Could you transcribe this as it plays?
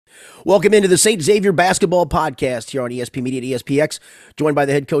Welcome into the St. Xavier Basketball Podcast here on ESP Media at ESPX. Joined by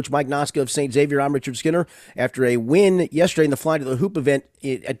the head coach, Mike Noska of St. Xavier. I'm Richard Skinner. After a win yesterday in the Fly to the Hoop event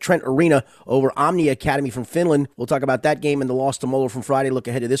at Trent Arena over Omnia Academy from Finland, we'll talk about that game and the loss to Moeller from Friday. Look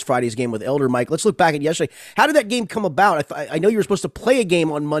ahead to this Friday's game with Elder. Mike, let's look back at yesterday. How did that game come about? I know you were supposed to play a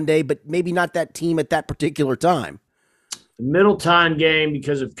game on Monday, but maybe not that team at that particular time. The Middletown game,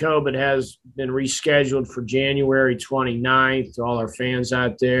 because of COVID, has been rescheduled for January 29th. To all our fans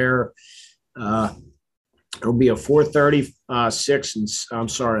out there, it'll be a 4:30, a 7,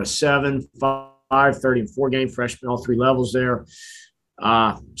 5:30, and 4 game, freshman, all three levels there.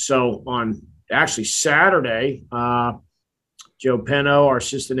 So on actually Saturday, Joe Penno, our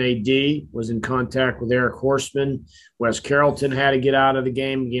assistant AD, was in contact with Eric Horstman. Wes Carrollton had to get out of the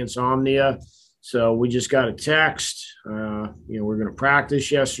game against Omnia. So we just got a text. We're going to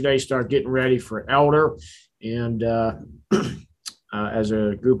practice yesterday, start getting ready for Elder. And as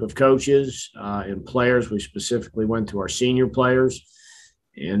a group of coaches and players, we specifically went to our senior players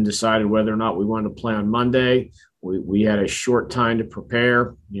and decided whether or not we wanted to play on Monday. We had a short time to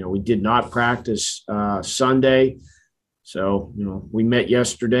prepare. We did not practice Sunday. So, we met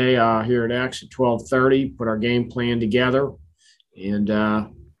yesterday here at X at 12:30, put our game plan together, and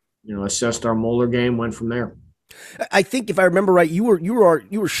assessed our Moeller game, went from there. I think if I remember right, you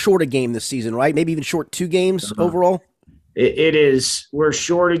were short a game this season, right? Maybe even short 2 games overall. It is. We're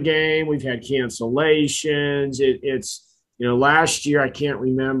short a game. We've had cancellations. It's last year I can't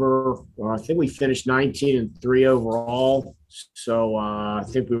remember. I think we finished 19-3 overall. So I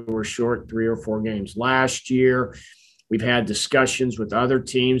think we were short 3 or 4 games last year. We've had discussions with other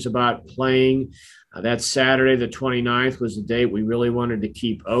teams about playing. That Saturday, the 29th, was the date we really wanted to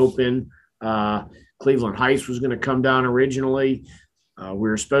keep open. Cleveland Heights was going to come down originally. We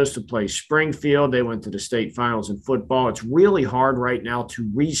were supposed to play Springfield. They went to the state finals in football. It's really hard right now to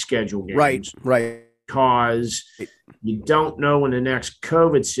reschedule games. Right. Because you don't know when the next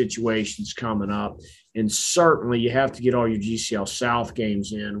COVID situation's coming up. And certainly you have to get all your GCL South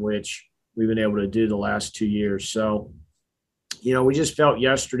games in, which we've been able to do the last 2 years. So, we just felt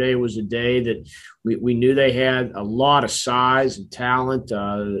yesterday was a day that we knew they had a lot of size and talent.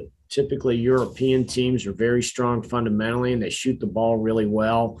 Typically, European teams are very strong fundamentally, and they shoot the ball really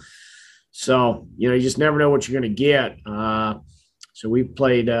well. So, you just never know what you're going to get. So we've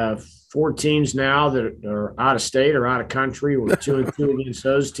played 4 teams now that are out of state or out of country. We're 2-2 against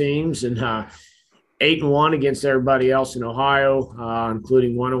those teams, and 8-1 against everybody else in Ohio,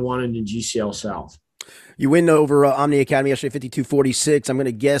 including 1-1 in the GCL South. You win over Omni Academy yesterday, 52-46. I'm going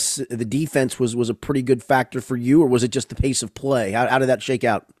to guess the defense was a pretty good factor for you, or was it just the pace of play? How did that shake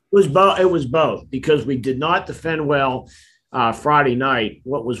out? It was both, because we did not defend well Friday night.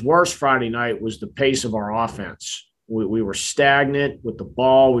 What was worse Friday night was the pace of our offense. We were stagnant with the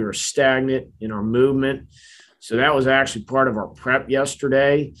ball. We were stagnant in our movement. So that was actually part of our prep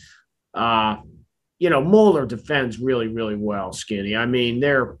yesterday. Moeller defends really, really well, Skinny. I mean,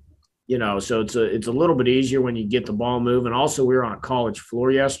 they're so it's a little bit easier when you get the ball moving. Also, we were on a college floor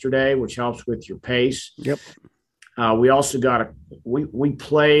yesterday, which helps with your pace. Yep. We also we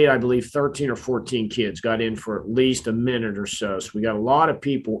played, I believe, 13 or 14 kids got in for at least a minute or so. So we got a lot of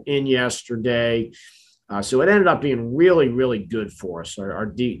people in yesterday. So it ended up being really, really good for us. Our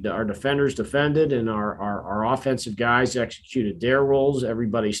defenders defended, and our offensive guys executed their roles.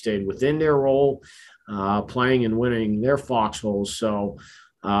 Everybody stayed within their role, playing and winning their foxholes. So,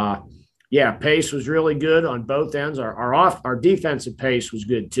 pace was really good on both ends. Our defensive pace was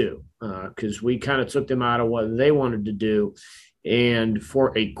good too, because we kind of took them out of what they wanted to do. And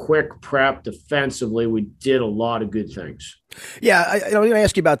for a quick prep defensively, we did a lot of good things. Yeah, I'm going to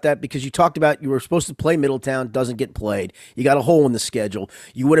ask you about that, because you talked about you were supposed to play Middletown, doesn't get played. You got a hole in the schedule.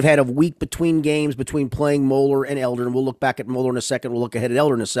 You would have had a week between games between playing Moeller and Elder, and we'll look back at Moeller in a second. We'll look ahead at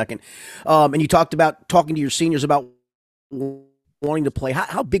Elder in a second. And you talked about talking to your seniors about wanting to play.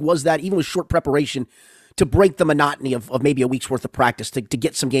 How big was that, even with short preparation, to break the monotony of maybe a week's worth of practice, to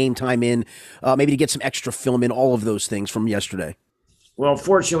get some game time in, maybe to get some extra film in, all of those things from yesterday? Well,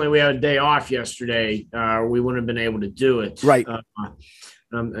 fortunately, we had a day off yesterday. We wouldn't have been able to do it. Right. But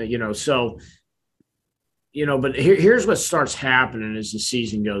here's what starts happening as the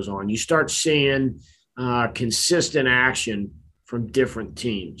season goes on. You start seeing consistent action from different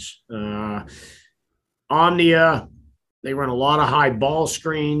teams. Omnia, they run a lot of high ball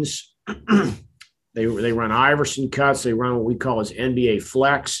screens. They run Iverson cuts. They run what we call as NBA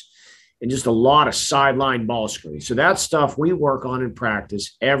flex, and just a lot of sideline ball screens. So that stuff we work on in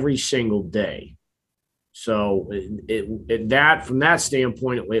practice every single day. So from that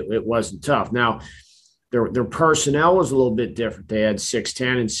standpoint, it wasn't tough. Now, their personnel was a little bit different. They had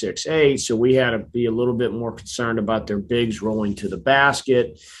 6'10" and 6'8", so we had to be a little bit more concerned about their bigs rolling to the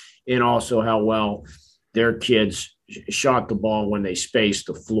basket, and also how well their kids shot the ball when they spaced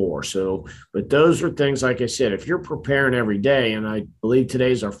the floor. So, but those are things, like I said, if you're preparing every day, and I believe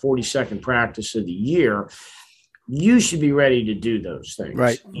today's our 42nd practice of the year, you should be ready to do those things.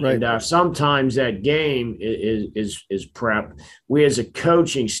 Right. And sometimes that game is prep. We as a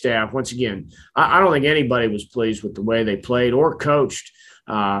coaching staff, once again, I don't think anybody was pleased with the way they played or coached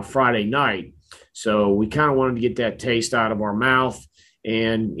Friday night. So we kind of wanted to get that taste out of our mouth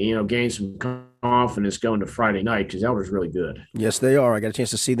and, gain some confidence going to Friday night, because Elder's really good. Yes, they are. I got a chance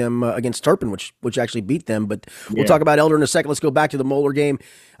to see them against Turpin, which actually beat them. But we'll Yeah. talk about Elder in a second. Let's go back to the Moeller game.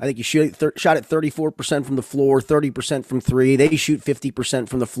 I think you shot at 34% from the floor, 30% from three. They shoot 50%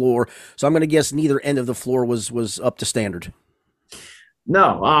 from the floor. So I'm going to guess neither end of the floor was up to standard.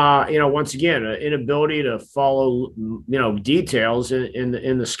 No, once again, an inability to follow, details in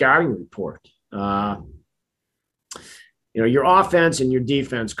the scouting report. Your offense and your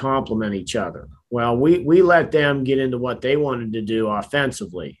defense complement each other. Well, we let them get into what they wanted to do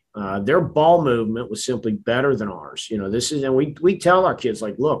offensively. Their ball movement was simply better than ours. And we tell our kids,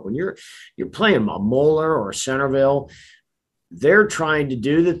 like, look, when you're playing a Moeller or a Centerville, they're trying to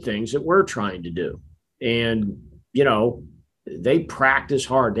do the things that we're trying to do. And, they practice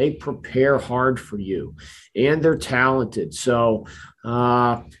hard, they prepare hard for you, and they're talented. So,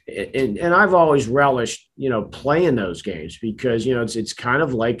 and I've always relished, playing those games, because, it's kind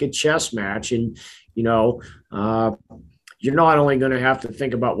of like a chess match. And, you're not only going to have to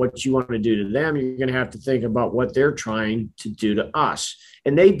think about what you want to do to them, you're going to have to think about what they're trying to do to us.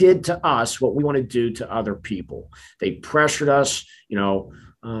 And they did to us what we want to do to other people. They pressured us,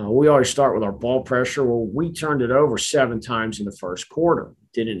 we always start with our ball pressure. Well, we turned it over 7 times in the first quarter.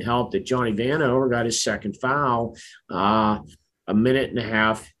 Didn't help that Johnny Vanover got his second foul a minute and a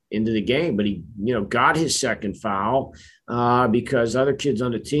half into the game, but he, got his second foul because other kids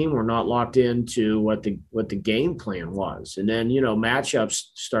on the team were not locked into what the game plan was. And then, matchups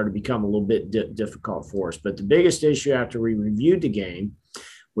started to become a little bit difficult for us. But the biggest issue after we reviewed the game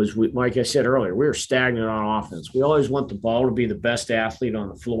was, like I said earlier, we were stagnant on offense. We always want the ball to be the best athlete on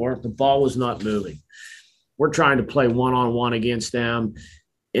the floor. The ball was not moving. We're trying to play one-on-one against them,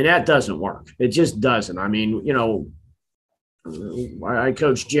 and that doesn't work. It just doesn't. I mean, I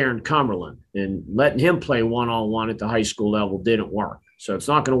coached Jaron Cumberland, and letting him play one-on-one at the high school level didn't work. So it's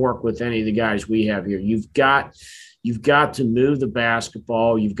not going to work with any of the guys we have here. You've got to move the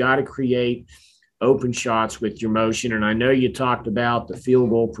basketball. You've got to create open shots with your motion. And I know you talked about the field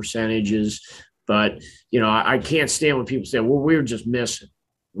goal percentages, but, I can't stand when people say, well, we were just missing.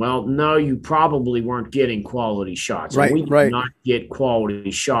 Well, no, you probably weren't getting quality shots. Right, we did right. not get quality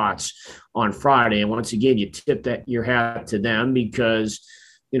shots on Friday. And once again, you tip your hat to them, because,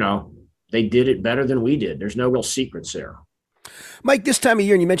 they did it better than we did. There's no real secrets there. Mike, this time of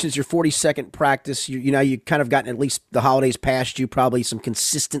year, and you mentioned it's your 42nd practice, you kind of gotten, at least the holidays past you, probably some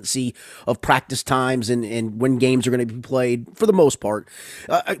consistency of practice times and when games are going to be played for the most part.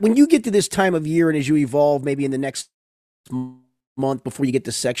 When you get to this time of year and as you evolve maybe in the next month before you get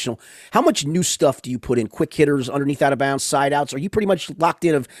to sectional, how much new stuff do you put in? Quick hitters, underneath, out of bounds, side outs? Are you pretty much locked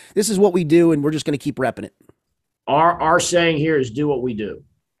in of this is what we do and we're just going to keep repping it? Our saying here is do what we do.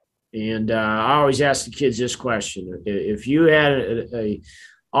 And I always ask the kids this question: if you had a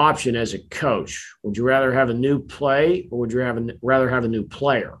option as a coach, would you rather have a new play, or would you rather have a new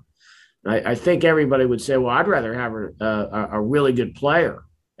player? I think everybody would say, well, I'd rather have a really good player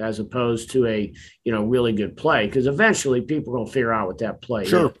as opposed to a really good play, because eventually people are going to figure out what that play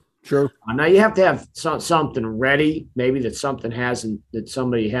is. Sure. Now you have to have something ready, maybe that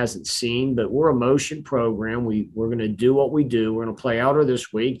somebody hasn't seen. But we're a motion program. We're going to do what we do. We're going to play Outer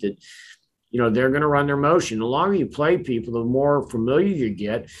this week. That they're going to run their motion. The longer you play people, the more familiar you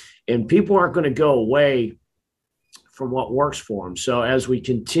get, and people aren't going to go away from what works for them. So as we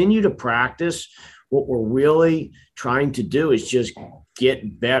continue to practice, what we're really trying to do is just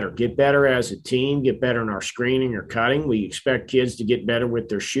get better as a team, get better in our screening or cutting. We expect kids to get better with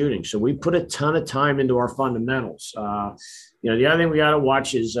their shooting. So we put a ton of time into our fundamentals. The other thing we got to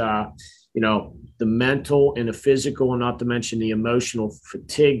watch is, the mental and the physical, and not to mention the emotional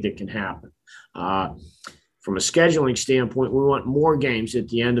fatigue that can happen. From a scheduling standpoint, we want more games at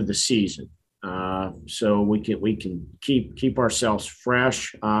the end of the season. So we can keep ourselves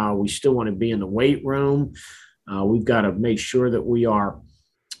fresh. We still want to be in the weight room. We've got to make sure that we are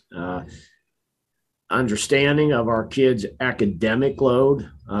understanding of our kids' academic load,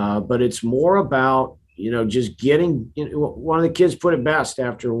 but it's more about just getting, one of the kids put it best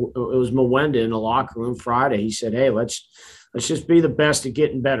after it was Mwenda in the locker room Friday. He said, "Hey, let's just be the best at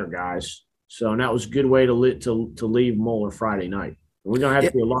getting better, guys." So, and that was a good way to leave Moeller Friday night. We're going to have Yeah,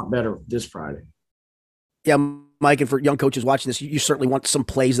 to be a lot better this Friday. yeah, Mike, and for young coaches watching this, you certainly want some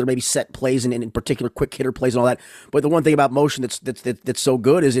plays that are maybe set plays and in particular quick hitter plays and all that. But the one thing about motion that's so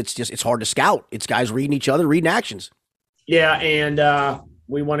good is it's hard to scout. It's guys reading each other, reading actions. Yeah, and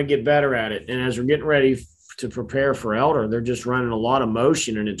we want to get better at it. And as we're getting ready to prepare for Elder, they're just running a lot of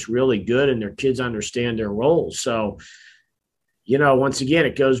motion, and it's really good, and their kids understand their roles. So, once again,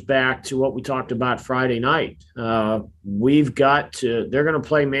 it goes back to what we talked about Friday night. They're going to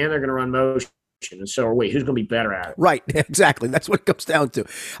play man, they're going to run motion. And so are we. Who's going to be better at it? Right, exactly. That's what it comes down to.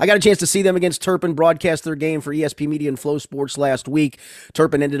 I got a chance to see them against Turpin broadcast their game for ESP Media and Flow Sports last week.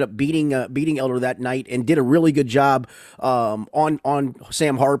 Turpin ended up beating Elder that night and did a really good job on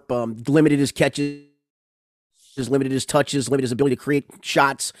Sam Harp. Limited his catches, limited his touches, limited his ability to create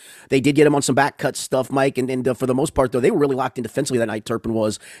shots. They did get him on some back cut stuff, Mike, and for the most part, though, they were really locked in defensively that night. Turpin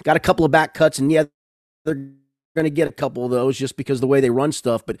got a couple of back cuts, and yeah, they're going to get a couple of those just because of the way they run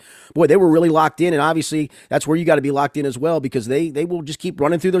stuff. But boy, they were really locked in, and obviously that's where you got to be locked in as well because they will just keep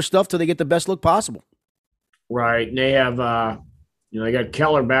running through their stuff till they get the best look possible. Right, and they have they got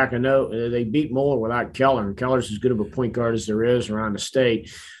Keller back. I know they beat Moeller without Keller, and Keller's as good of a point guard as there is around the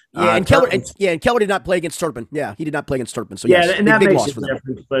state. Yeah, and Keller did not play against Turpin. Yeah, he did not play against Turpin. So yes, and that big makes loss a for them.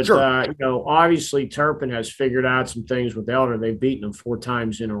 difference. But Sure. Obviously Turpin has figured out some things with Elder. They've beaten them 4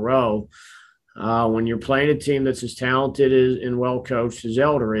 times in a row. When you're playing a team that's as talented and well coached as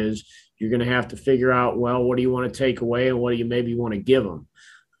Elder is, you're going to have to figure out, well, what do you want to take away and what do you maybe want to give them?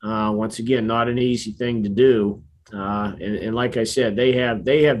 Once again, not an easy thing to do. And like I said, they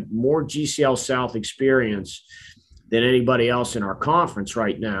have more GCL South experience than anybody else in our conference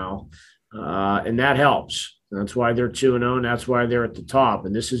right now, and that helps. That's why they're 2-0, and that's why they're at the top.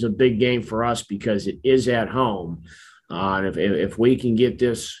 And this is a big game for us because it is at home. And if we can get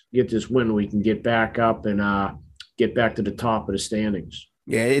this win, we can get back up and get back to the top of the standings.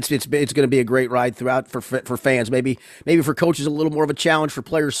 Yeah, it's going to be a great ride throughout for fans. Maybe for coaches a little more of a challenge. For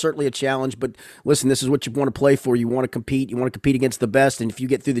players, certainly a challenge. But listen, this is what you want to play for. You want to compete. You want to compete against the best. And if you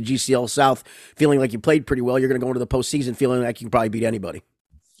get through the GCL South feeling like you played pretty well, you're going to go into the postseason feeling like you can probably beat anybody.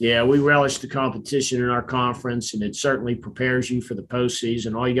 Yeah, we relish the competition in our conference, and it certainly prepares you for the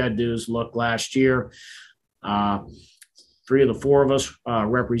postseason. All you got to do is look last year. 3 of the 4 of us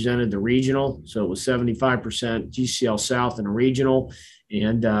represented the regional, so it was 75% GCL South in a regional,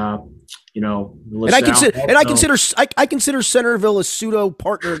 and I consider Centerville a pseudo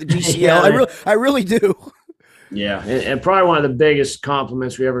partner of the GCL. Yeah, I really do. Yeah, and probably one of the biggest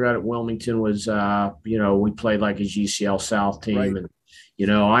compliments we ever got at Wilmington was we played like a GCL South team, right.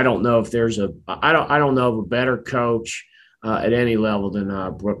 And I don't know if there's I don't know of a better coach at any level than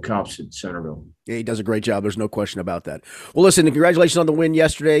Brooke Cupps at Centerville. Yeah, he does a great job. There's no question about that. Well, listen, congratulations on the win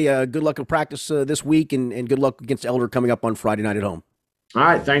yesterday. Good luck in practice this week, and good luck against Elder coming up on Friday night at home. All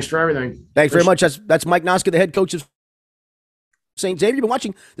right, thanks for everything. Thanks very much. That's Mike Noska, the head coach of St. Xavier. You've been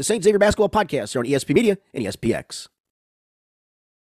watching the St. Xavier Basketball Podcast here on ESP Media and ESPX.